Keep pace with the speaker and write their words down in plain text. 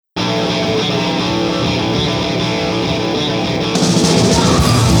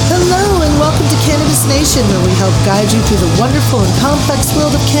Cannabis Nation, where we help guide you through the wonderful and complex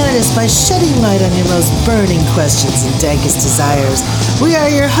world of cannabis by shedding light on your most burning questions and dankest desires. We are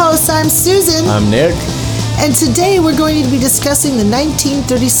your hosts. I'm Susan. I'm Nick. And today we're going to be discussing the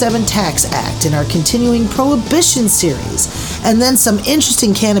 1937 Tax Act in our continuing Prohibition series, and then some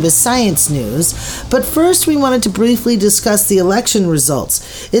interesting cannabis science news. But first, we wanted to briefly discuss the election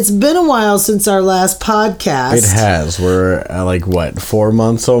results. It's been a while since our last podcast. It has. We're 4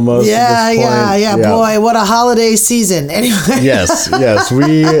 months almost at this point? Yeah. Boy, what a holiday season. Anyway. Yes.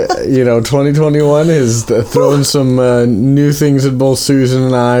 We, 2021 has thrown some new things at both Susan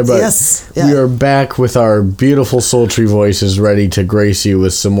and I, but we are back with our beautiful sultry voices ready to grace you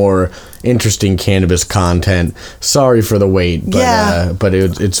with some more interesting cannabis content. Sorry for the wait, but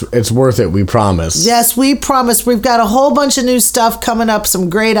it's worth it, we promise. Yes, we promise. We've got a whole bunch of new stuff coming up,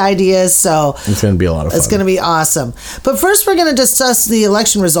 some great ideas, so it's going to be a lot of fun. It's going to be awesome. But first we're going to discuss the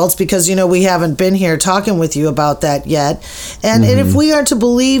election results because, we haven't been here talking with you about that yet. And if we are to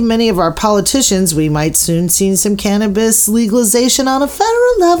believe many of our politicians, we might soon see some cannabis legalization on a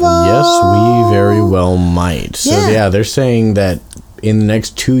federal level. Yes, we very well might. So they're saying that in the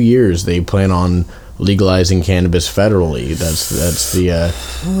next 2 years, they plan on legalizing cannabis federally. That's the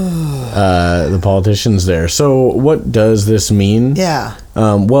politicians there. So what does this mean? Yeah.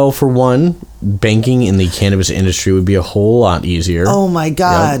 Well, for one, banking in the cannabis industry would be a whole lot easier. Oh my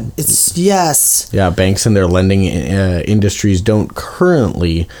God. Yep. Yes. Yeah, banks and their lending industries don't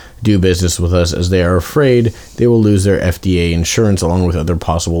currently do business with us as they are afraid they will lose their FDA insurance along with other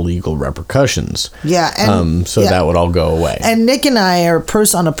possible legal repercussions. Yeah. And, that would all go away. And Nick and I are,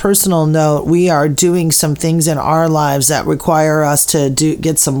 on a personal note, we are doing some things in our lives that require us to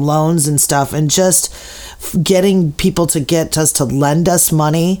get some loans and stuff, and just getting people to get us to lend us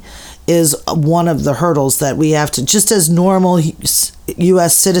money is one of the hurdles that we have to, just as normal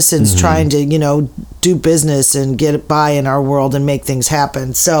U.S. citizens trying to, do business and get by in our world and make things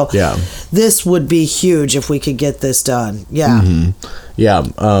happen. So this would be huge if we could get this done. Yeah.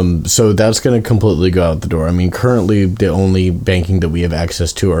 So that's going to completely go out the door. I mean, currently the only banking that we have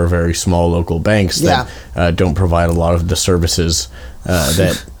access to are very small local banks that don't provide a lot of the services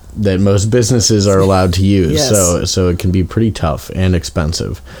that most businesses are allowed to use. Yes. So it can be pretty tough and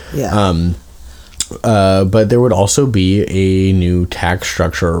expensive. Yeah. But there would also be a new tax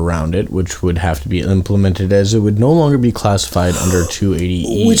structure around it, which would have to be implemented, as it would no longer be classified under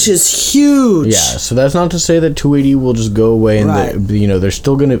 280E. Which is huge. Yeah, so that's not to say that 280 will just go away, and there's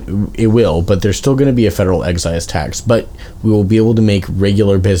still but there's still going to be a federal excise tax, but we will be able to make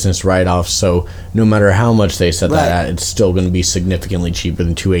regular business write-offs, so no matter how much they set that at, it's still going to be significantly cheaper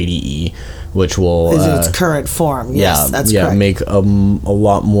than 280E, which will in its current form. Yes, that's correct. Make a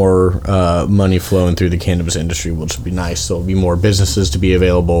lot more money flowing through the cannabis industry, which would be nice. So there'll be more businesses to be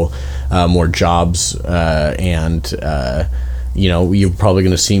available, more jobs, and you're probably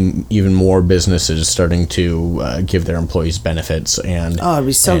going to see even more businesses starting to give their employees benefits. And it'd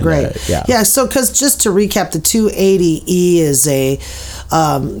be so great. So because just to recap, the 280E is a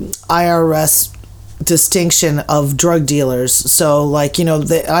IRS distinction of drug dealers. So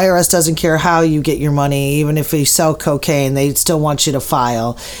the IRS doesn't care how you get your money. Even if you sell cocaine, they still want you to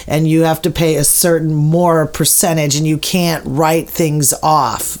file, and you have to pay a certain more percentage, and you can't write things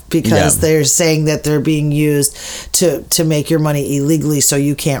off because they're saying that they're being used to make your money illegally, so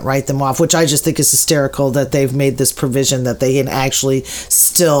you can't write them off, which I just think is hysterical that they've made this provision that they can actually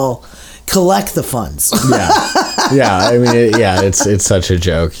still collect the funds. I mean, it's such a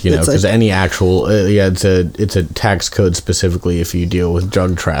joke, because any actual, it's a tax code specifically if you deal with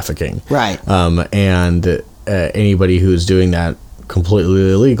drug trafficking. Right. And anybody who's doing that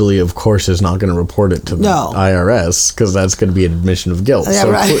completely illegally, of course, is not going to report it to the IRS, because that's going to be an admission of guilt. Yeah,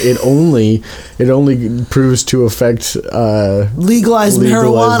 so right. it only proves to affect legalized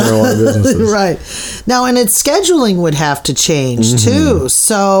marijuana businesses. Right. Now, and its scheduling would have to change too.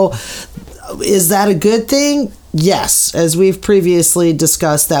 So is that a good thing? Yes, as we've previously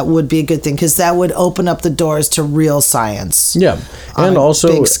discussed, that would be a good thing, because that would open up the doors to real science. Yeah, and also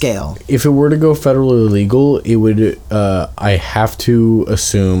big scale. If it were to go federally legal, it would. I have to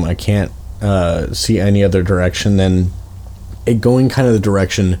assume, I can't see any other direction than it going kind of the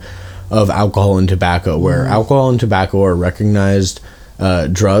direction of alcohol and tobacco, where alcohol and tobacco are recognized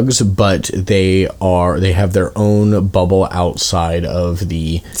drugs, but they have their own bubble outside of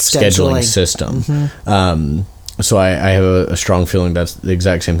the scheduling system. So I have a strong feeling that's the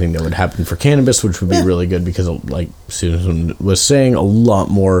exact same thing that would happen for cannabis, which would be really good, because, like Susan was saying, a lot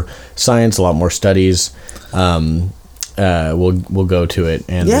more science, a lot more studies, will go to it,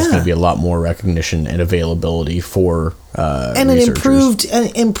 and there's going to be a lot more recognition and availability for and researchers.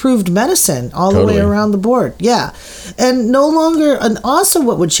 an improved medicine all the way around the board. Yeah. And also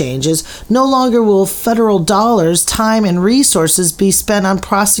what would change is no longer will federal dollars, time, and resources be spent on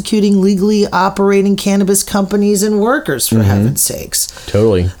prosecuting legally operating cannabis companies and workers, for heaven's sakes.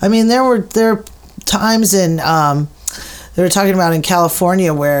 Totally. I mean, there are times in they were talking about in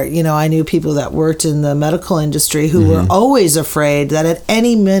California where, I knew people that worked in the medical industry who were always afraid that at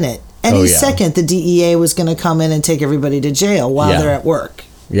any minute, second, the DEA was going to come in and take everybody to jail while they're at work.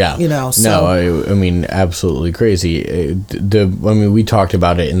 Yeah. So. I mean, absolutely crazy. We talked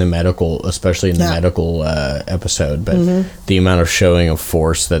about it in the medical, especially in the medical episode, but the amount of showing of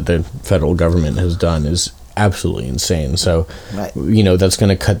force that the federal government has done is absolutely insane. So, that's going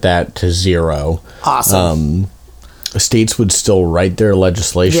to cut that to zero. Awesome. States would still write their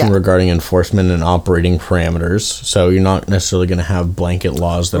legislation regarding enforcement and operating parameters. So you're not necessarily going to have blanket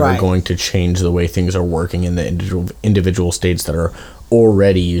laws that are going to change the way things are working in the individual states that are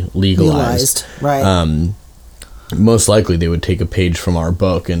already legalized. Right. Most likely they would take a page from our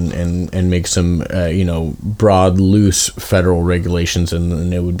book and make some, broad, loose federal regulations, and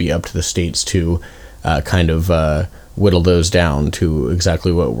then it would be up to the states to whittle those down to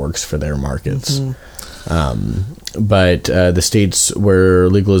exactly what works for their markets. But the states where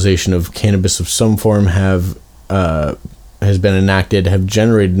legalization of cannabis of some form has been enacted have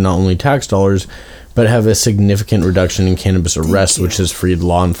generated not only tax dollars, but have a significant reduction in cannabis arrests, which has freed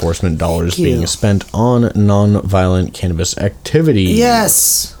law enforcement dollars being spent on non-violent cannabis activity.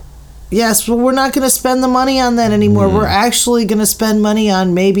 Yes, well, we're not going to spend the money on that anymore. We're actually going to spend money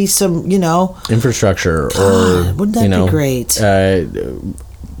on maybe some, infrastructure. Or wouldn't that be great?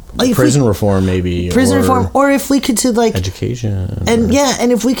 Prison reform, maybe. Or if we could education,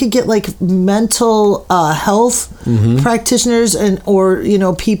 and if we could get mental health practitioners or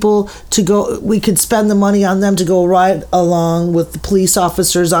people to go, we could spend the money on them to go right along with the police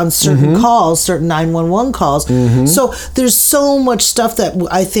officers on certain calls, certain 911 calls. So there's so much stuff that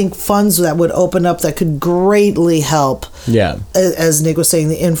I think funds that would open up that could greatly help. Yeah, as Nick was saying,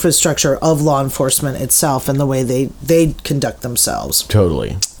 the infrastructure of law enforcement itself and the way they conduct themselves.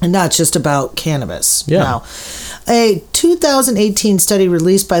 Totally. And not just about cannabis. Yeah. Now, a 2018 study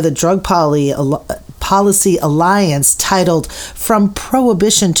released by the Drug Policy Alliance titled From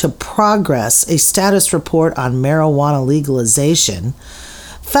Prohibition to Progress, a status report on marijuana legalization,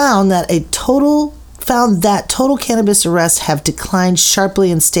 found that total cannabis arrests have declined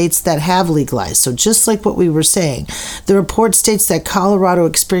sharply in states that have legalized. So just like what we were saying, the report states that Colorado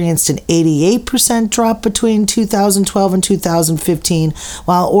experienced an 88% drop between 2012 and 2015,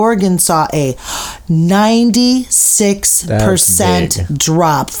 while Oregon saw a 96%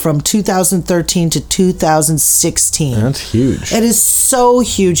 drop from 2013 to 2016. That's huge. It is so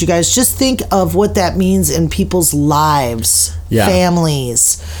huge, you guys. Just think of what that means in people's lives,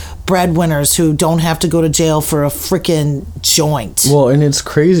 families, breadwinners who don't have to go to jail for a freaking joint. Well, and it's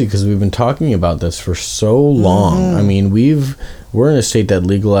crazy because we've been talking about this for so long. I mean, we're in a state that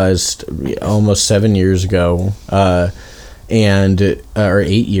legalized almost 7 years ago, or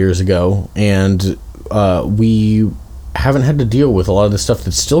 8 years ago, and we haven't had to deal with a lot of the stuff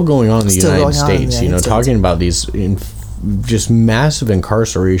that's still going on in the United States. Talking about these just massive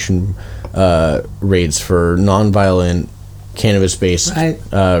incarceration rates for nonviolent cannabis-based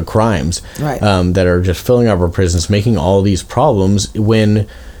crimes that are just filling up our prisons, making all these problems when,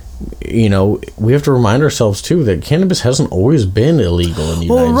 we have to remind ourselves, too, that cannabis hasn't always been illegal in the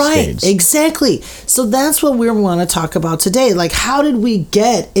United States. Exactly. So that's what we want to talk about today. How did we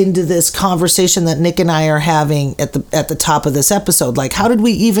get into this conversation that Nick and I are having at the top of this episode? How did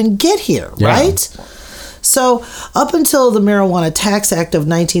we even get here, right? So up until the Marijuana Tax Act of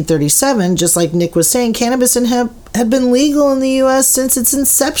 1937, just like Nick was saying, cannabis and hemp had been legal in the U.S. since its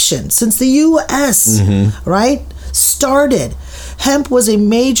inception, since the U.S., started. Hemp was a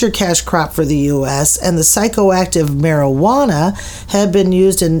major cash crop for the U.S., and the psychoactive marijuana had been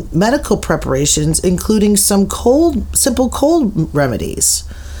used in medical preparations, including some simple cold remedies.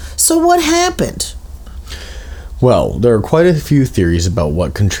 So what happened? Well, there are quite a few theories about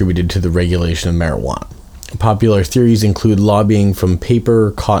what contributed to the regulation of marijuana. Popular theories include lobbying from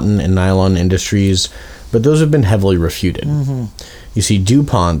paper, cotton, and nylon industries, but those have been heavily refuted. You see,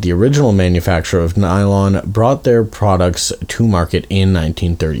 DuPont, the original manufacturer of nylon, brought their products to market in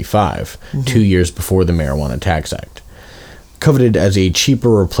 1935, 2 years before the Marijuana Tax Act. Coveted as a cheaper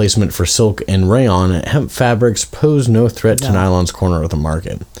replacement for silk and rayon, hemp fabrics pose no threat to nylon's corner of the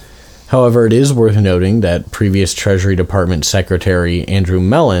market. However, it is worth noting that previous Treasury Department Secretary Andrew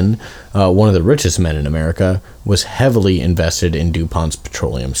Mellon, one of the richest men in America, was heavily invested in DuPont's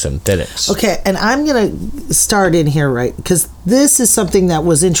petroleum synthetics. Okay, and I'm going to start in here, right, because this is something that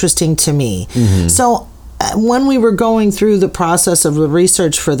was interesting to me. So when we were going through the process of the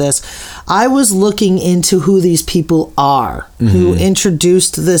research for this, I was looking into who these people are, who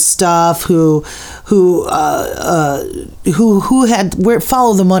introduced this stuff, who had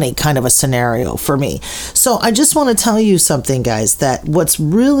follow the money kind of a scenario for me. So I just want to tell you something, guys, that what's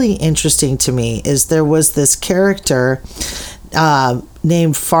really interesting to me is there was this character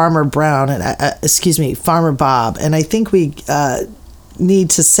named Farmer Brown, and Farmer Bob, and I think we need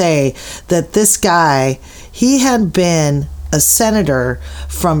to say that this guy, he had been a senator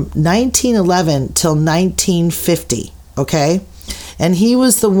from 1911 till 1950, okay? And he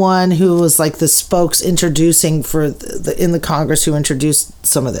was the one who was like the introducing for in the Congress who introduced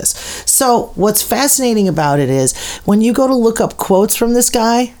some of this. So what's fascinating about it is when you go to look up quotes from this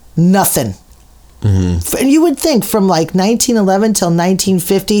guy, nothing. And you would think from like 1911 till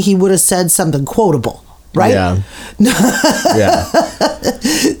 1950, he would have said something quotable. Right? Yeah.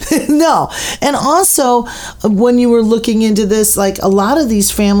 No. And also, when you were looking into this, like a lot of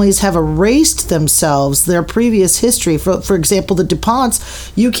these families have erased themselves, their previous history. For example, the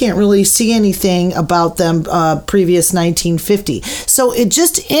DuPonts, you can't really see anything about them previous 1950. So it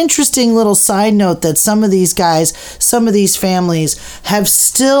just interesting little side note that some of these guys, some of these families have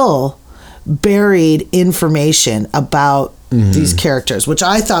still buried information about these characters, which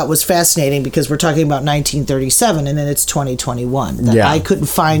I thought was fascinating because we're talking about 1937 and then it's 2021. That I couldn't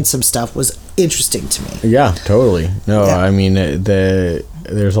find some stuff was interesting to me. Yeah, totally. No, I mean,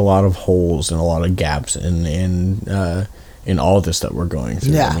 there's a lot of holes and a lot of gaps in all this that we're going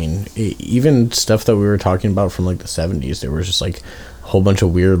through. Yeah. I mean, even stuff that we were talking about from like the 70s, there was just like a whole bunch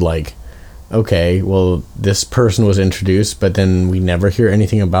of weird like, okay, well, this person was introduced, but then we never hear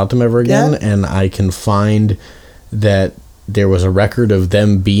anything about them ever again. And I can find that there was a record of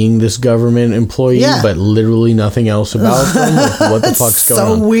them being this government employee, but literally nothing else about them. Like, what the fuck's going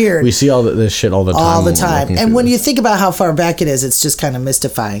on? So weird. We see all this shit all the time. All the time. And when you think about how far back it is, it's just kind of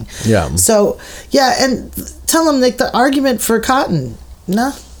mystifying. Yeah. So, and tell them, Nick, the argument for cotton.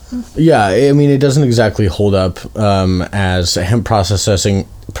 No? Yeah, I mean, it doesn't exactly hold up as hemp processing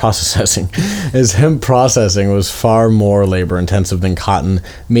was far more labor intensive than cotton,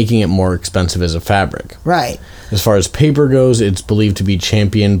 making it more expensive as a fabric. Right. As far as paper goes, it's believed to be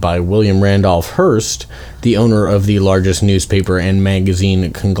championed by William Randolph Hearst, the owner of the largest newspaper and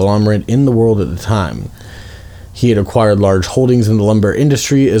magazine conglomerate in the world at the time. He had acquired large holdings in the lumber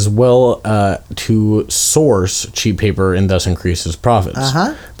industry as well to source cheap paper and thus increase his profits.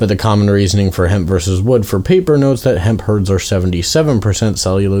 But the common reasoning for hemp versus wood for paper notes that hemp herds are 77%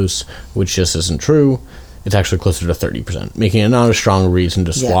 cellulose, which just isn't true. It's actually closer to 30%, making it not a strong reason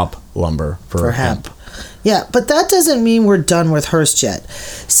to swap lumber for hemp. Yeah, but that doesn't mean we're done with Hearst yet.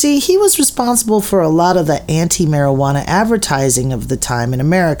 See, he was responsible for a lot of the anti-marijuana advertising of the time in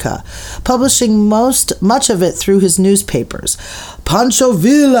America, publishing much of it through his newspapers. Pancho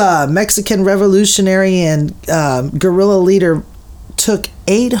Villa, Mexican revolutionary and guerrilla leader, took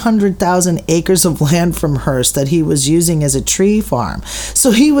 800,000 acres of land from Hearst that he was using as a tree farm.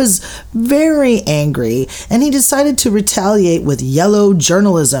 So he was very angry, and he decided to retaliate with yellow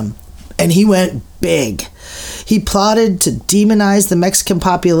journalism. And he went big. He plotted to demonize the Mexican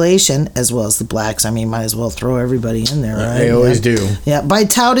population, as well as the blacks. I mean, might as well throw everybody in there, right? They always do. Yeah, by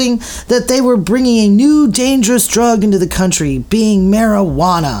touting that they were bringing a new dangerous drug into the country, being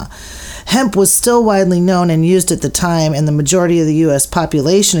marijuana. Hemp was still widely known and used at the time, and the majority of the U.S.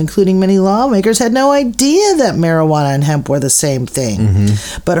 population, including many lawmakers, had no idea that marijuana and hemp were the same thing.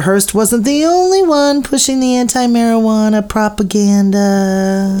 But Hearst wasn't the only one pushing the anti-marijuana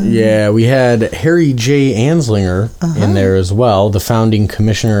propaganda. Yeah, we had Harry J. Anslinger in there as well, the founding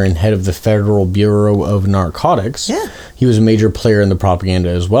commissioner and head of the Federal Bureau of Narcotics. Yeah. He was a major player in the propaganda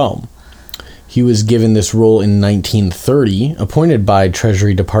as well. He was given this role in 1930, appointed by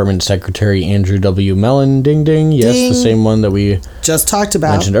Treasury Department Secretary Andrew W. Mellon, ding ding, yes, the same one that we just talked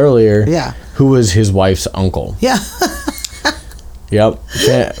about, mentioned earlier, who was his wife's uncle. Yeah. Yep.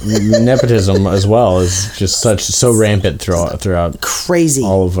 Nepotism as well is just so rampant throughout crazy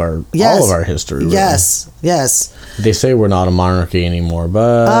all of our history. Really. Yes. They say we're not a monarchy anymore,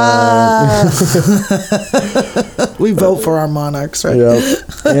 but we vote for our monarchs, right? Yep.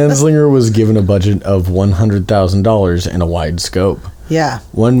 Anslinger was given a budget of $100,000 and a wide scope. Yeah.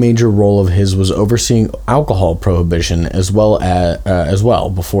 One major role of his was overseeing alcohol prohibition as well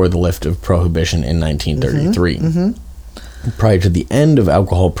before the lift of prohibition in 1933. Prior to the end of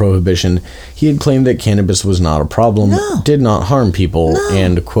alcohol prohibition, he had claimed that cannabis was not a problem, did not harm people,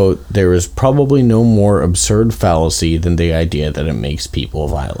 and, quote, there is probably no more absurd fallacy than the idea that it makes people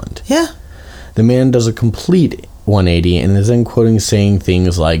violent. Yeah. The man does a complete 180 and is then quoting saying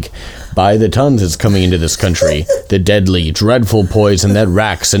things like, by the tons it's coming into this country, the deadly, dreadful poison that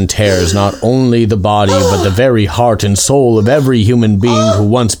racks and tears not only the body but the very heart and soul of every human being who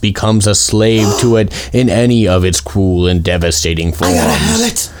once becomes a slave to it in any of its cruel and devastating forms. I gotta have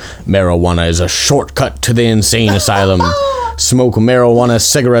it. Marijuana is a shortcut to the insane asylum. Smoke marijuana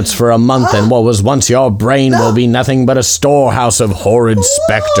cigarettes for a month and what was once your brain will be nothing but a storehouse of horrid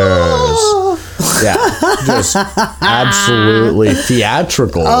specters. Yeah, just absolutely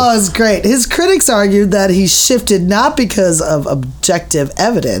theatrical. Oh, it's great. His critics argued that he shifted not because of objective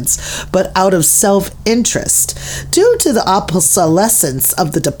evidence, but out of self-interest, due to the obsolescence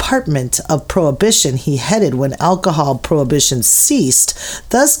of the Department of Prohibition he headed when alcohol prohibition ceased,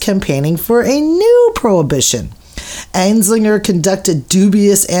 thus campaigning for a new prohibition. Anslinger conducted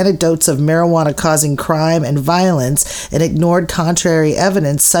dubious anecdotes of marijuana causing crime and violence and ignored contrary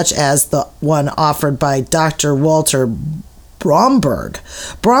evidence such as the one offered by Dr. Walter Bromberg.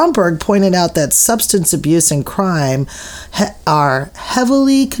 Bromberg pointed out that substance abuse and crime are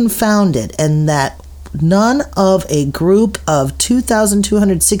heavily confounded and that none of a group of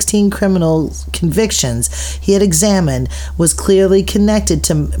 2,216 criminal convictions he had examined was clearly connected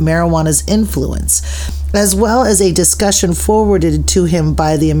to marijuana's influence, as well as a discussion forwarded to him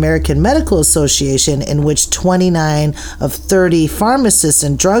by the American Medical Association in which 29 of 30 pharmacists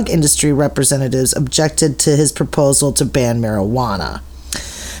and drug industry representatives objected to his proposal to ban marijuana.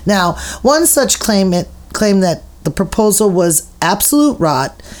 Now, one such claimed that the proposal was absolute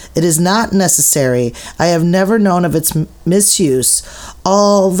rot. It is not necessary. I have never known of its misuse,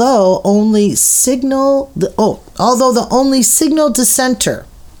 although the only signal dissenter.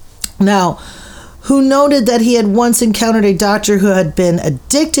 Now, who noted that he had once encountered a doctor who had been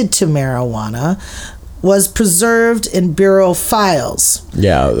addicted to marijuana, was preserved in bureau files.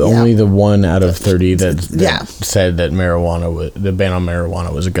 Yeah, only the 1 out of 30 that said that the ban on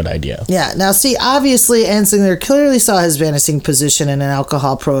marijuana was a good idea. Yeah, now see, obviously Anslinger clearly saw his vanishing position in an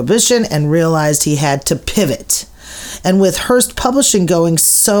alcohol prohibition and realized he had to pivot. And with Hearst Publishing going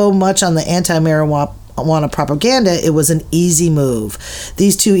so much on the anti-marijuana propaganda, it was an easy move.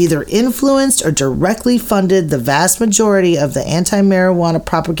 These two either influenced or directly funded the vast majority of the anti-marijuana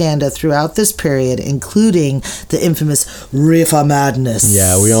propaganda throughout this period, including the infamous Reefer Madness.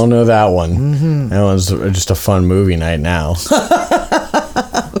 Yeah, we all know that one. Mm-hmm. That one's just a fun movie night now.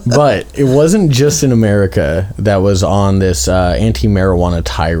 But it wasn't just in America that was on this anti-marijuana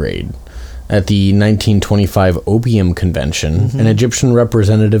tirade. At the 1925 Opium Convention, an Egyptian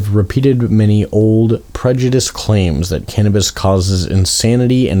representative repeated many old, prejudiced claims that cannabis causes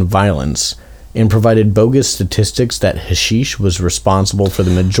insanity and violence, and provided bogus statistics that hashish was responsible for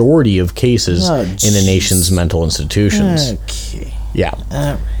the majority of cases in the nation's mental institutions. Okay. Yeah.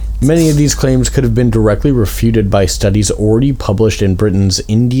 All right. Many of these claims could have been directly refuted by studies already published in Britain's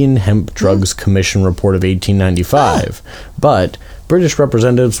Indian Hemp Drugs Commission report of 1895, but British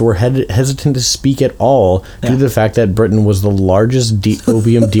representatives were hesitant to speak at all due to the fact that Britain was the largest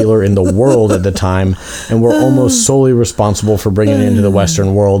opium dealer in the world at the time and were almost solely responsible for bringing it into the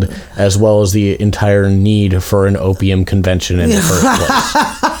Western world, as well as the entire need for an opium convention in the first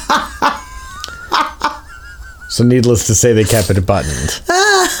place. So needless to say, they kept it buttoned.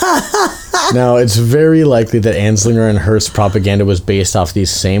 Now, it's very likely that Anslinger and Hearst's propaganda was based off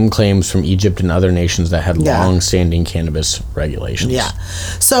these same claims from Egypt and other nations that had long-standing cannabis regulations. Yeah.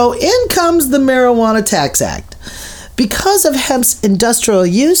 So in comes the Marijuana Tax Act. Because of hemp's industrial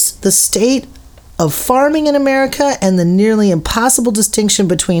use, the state of farming in America, and the nearly impossible distinction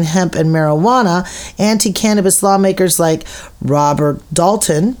between hemp and marijuana, anti-cannabis lawmakers like Robert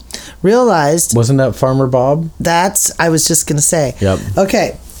Dalton realized... Wasn't that Farmer Bob? I was just going to say. Yep.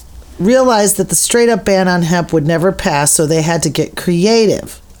 Okay. Realized that the straight-up ban on hemp would never pass, so they had to get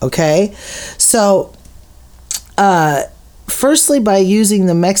creative. Okay? So, firstly, by using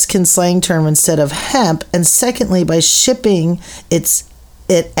the Mexican slang term instead of hemp, and secondly, by shipping it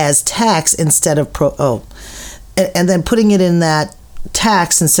as tax instead of and then putting it in that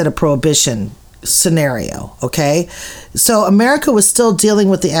tax instead of prohibition scenario, okay? So America was still dealing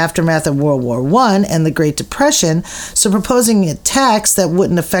with the aftermath of World War I and the Great Depression, so proposing a tax that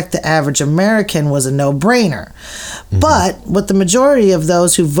wouldn't affect the average American was a no-brainer. But what the majority of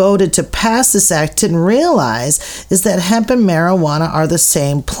those who voted to pass this act didn't realize is that hemp and marijuana are the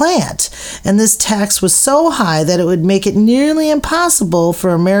same plant, and this tax was so high that it would make it nearly impossible for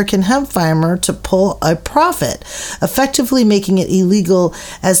American hemp farmer to pull a profit, effectively making it illegal,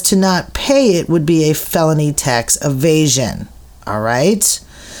 as to not pay it would be a felony tax evasion. All right?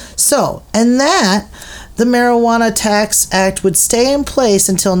 So, and that, the Marijuana Tax Act would stay in place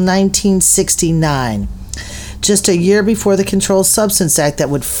until 1969, just a year before the Controlled Substance Act that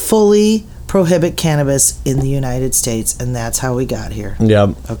would fully prohibit cannabis in the United States, and that's how we got here. Yep.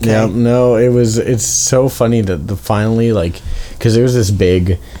 Okay. Yep. No, it's so funny that finally, like, because there was this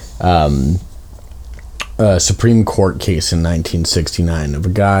big Supreme Court case in 1969 of a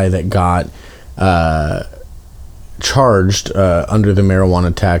guy that got charged under the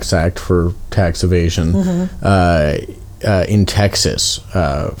Marijuana Tax Act for tax evasion in Texas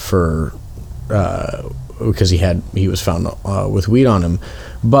for because he was found with weed on him,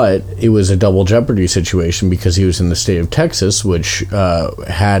 but it was a double jeopardy situation because he was in the state of Texas, which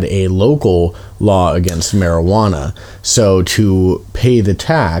had a local law against marijuana. So to pay the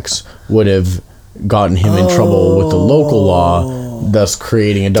tax would have gotten him in trouble with the local law, thus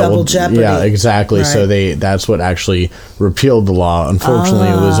creating a double jeopardy. Yeah, exactly. Right. So that's what actually repealed the law. Unfortunately,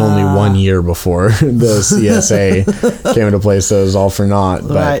 it was only 1 year before the CSA came into place, so it was all for naught.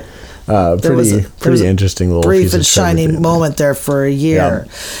 But right. Pretty interesting little brief piece and shining moment there for a year.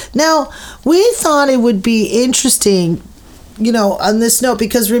 Yeah. Now, we thought it would be interesting, on this note,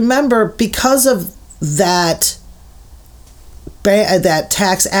 because remember, because of that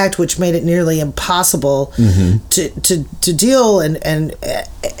tax act, which made it nearly impossible to deal and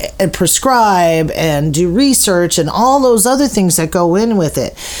prescribe and do research and all those other things that go in with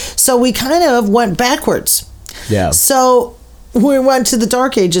it. So we kind of went backwards. Yeah. So we went to the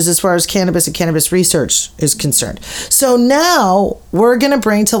dark ages as far as cannabis and cannabis research is concerned. So now we're going to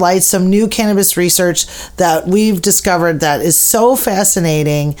bring to light some new cannabis research that we've discovered that is so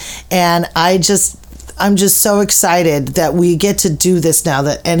fascinating, and I'm just so excited that we get to do this now.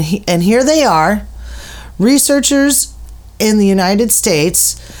 And here they are. Researchers in the United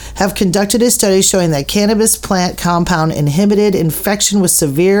States have conducted a study showing that cannabis plant compound inhibited infection with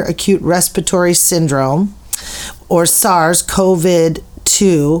severe acute respiratory syndrome, or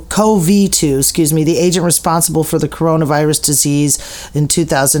SARS-CoV-2, the agent responsible for the coronavirus disease in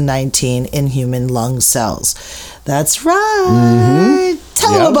 2019 in human lung cells. That's right.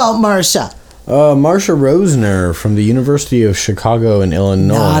 Tell them about Marsha. Marsha Rosner from the University of Chicago in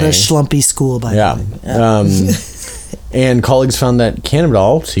Illinois. Not a schlumpy school, by the way. Yeah. And colleagues found that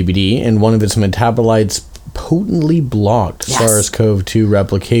cannabidol, CBD, and one of its metabolites potently blocked SARS-CoV-2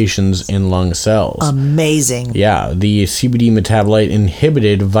 replications in lung cells. Amazing. Yeah, the CBD metabolite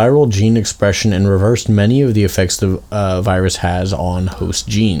inhibited viral gene expression and reversed many of the effects the virus has on host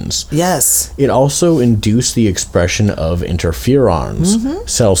genes. Yes. It also induced the expression of interferons,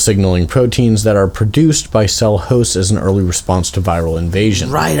 cell signaling proteins that are produced by cell hosts as an early response to viral invasion.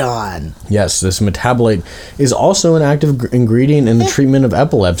 Right on. Yes, this metabolite is also an active ingredient in the treatment of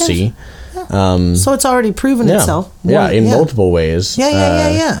epilepsy. So it's already proven itself. In multiple ways.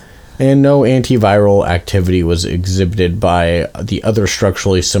 Yeah. And no antiviral activity was exhibited by the other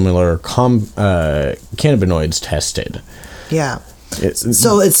structurally similar cannabinoids tested. Yeah.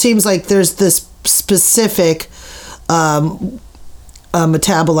 So it seems like there's this specific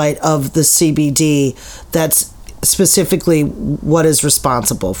metabolite of the CBD that's specifically what is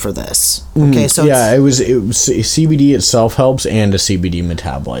responsible for this. Okay, so it was CBD itself helps, and a CBD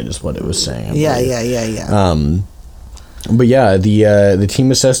metabolite is what it was saying. Yeah. But yeah, the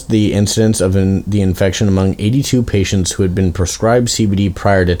team assessed the incidence of the infection among 82 patients who had been prescribed CBD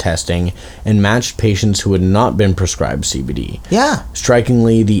prior to testing and matched patients who had not been prescribed CBD. Yeah.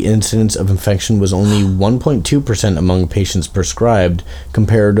 Strikingly, the incidence of infection was only 1.2% among patients prescribed,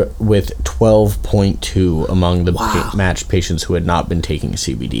 compared with 12.2% among the matched patients who had not been taking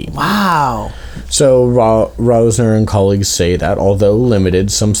CBD. Wow. So Rosner and colleagues say that, although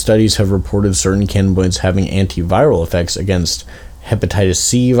limited, some studies have reported certain cannabinoids having antiviral effects against hepatitis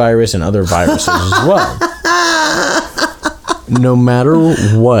C virus and other viruses as well. No matter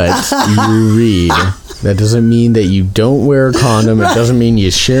what you read, that doesn't mean that you don't wear a condom. It doesn't mean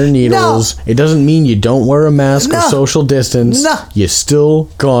you share needles. No. It doesn't mean you don't wear a mask or social distance. No. You still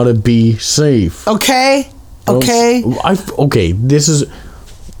gotta be safe. Okay. This is...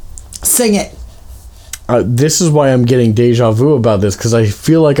 Sing it. This is why I'm getting deja vu about this, because I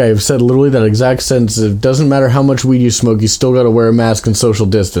feel like I have said literally that exact sentence. It doesn't matter how much weed you smoke, you still got to wear a mask and social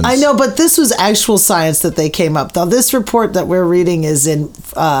distance. I know, but this was actual science that they came up. Now, this report that we're reading is in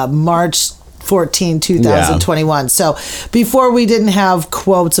March 14, 2021. Yeah. So before we didn't have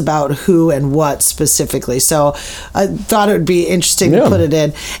quotes about who and what specifically. So I thought it would be interesting to put it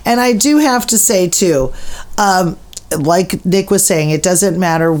in. And I do have to say, too, like Nick was saying, it doesn't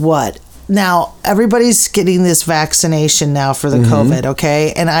matter what. Now, everybody's getting this vaccination now for the COVID,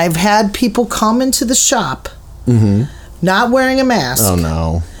 okay? And I've had people come into the shop not wearing a mask. Oh,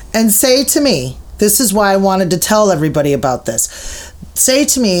 no. And say to me, this is why I wanted to tell everybody about this. Say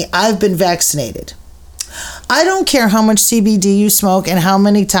to me, I've been vaccinated. I don't care how much CBD you smoke and how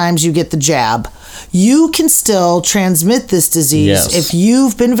many times you get the jab. You can still transmit this disease if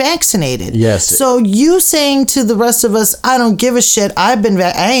you've been vaccinated. Yes. So you saying to the rest of us, I don't give a shit, I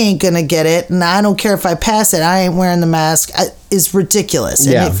ain't gonna get it, and I don't care if I pass it, I ain't wearing the mask, is ridiculous.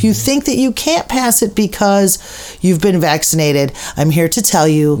 And if you think that you can't pass it because you've been vaccinated, I'm here to tell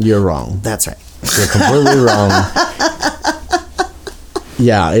you, you're wrong. That's right. You're completely wrong.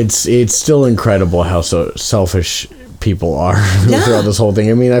 Yeah, it's still incredible how so selfish people are throughout this whole thing.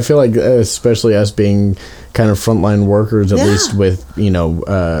 I mean, I feel like especially us being kind of frontline workers, at least with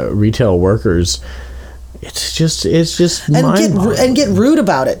retail workers, it's just and get rude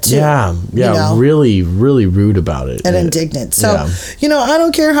about it too. Really, really rude about it and indignant. So I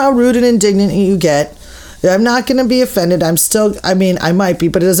don't care how rude and indignant you get. I'm not going to be offended. I might be,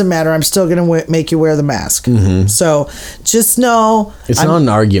 but it doesn't matter. I'm still going to make you wear the mask. So just know. It's not an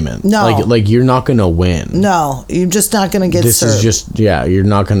argument. No. Like you're not going to win. No, you're just not going to get served. This is just, you're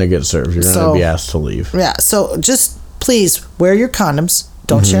not going to get served. You're going to be asked to leave. Yeah, so just please wear your condoms,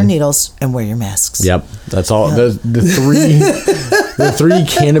 don't share needles, and wear your masks. Yep, that's all. Yep. The three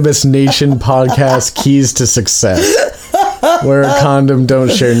Cannabis Nation podcast keys to success. Wear a condom, don't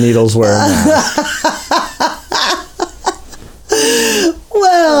share needles, wear a mask.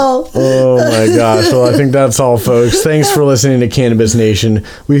 Oh my gosh. Well, I think that's all, folks. Thanks for listening to Cannabis Nation.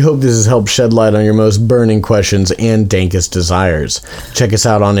 We hope this has helped shed light on your most burning questions and dankest desires. Check us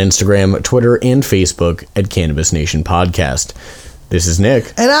out on Instagram, Twitter, and Facebook at Cannabis Nation Podcast. This is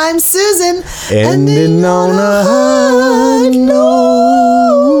Nick. And I'm Susan. Ending on a high note.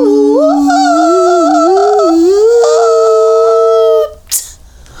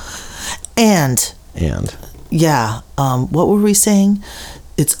 And. Yeah. What were we saying?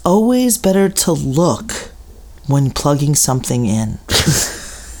 It's always better to look when plugging something in.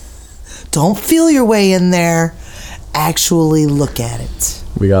 Don't feel your way in there. Actually look at it.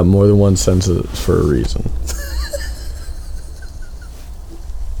 We got more than one sentence for a reason.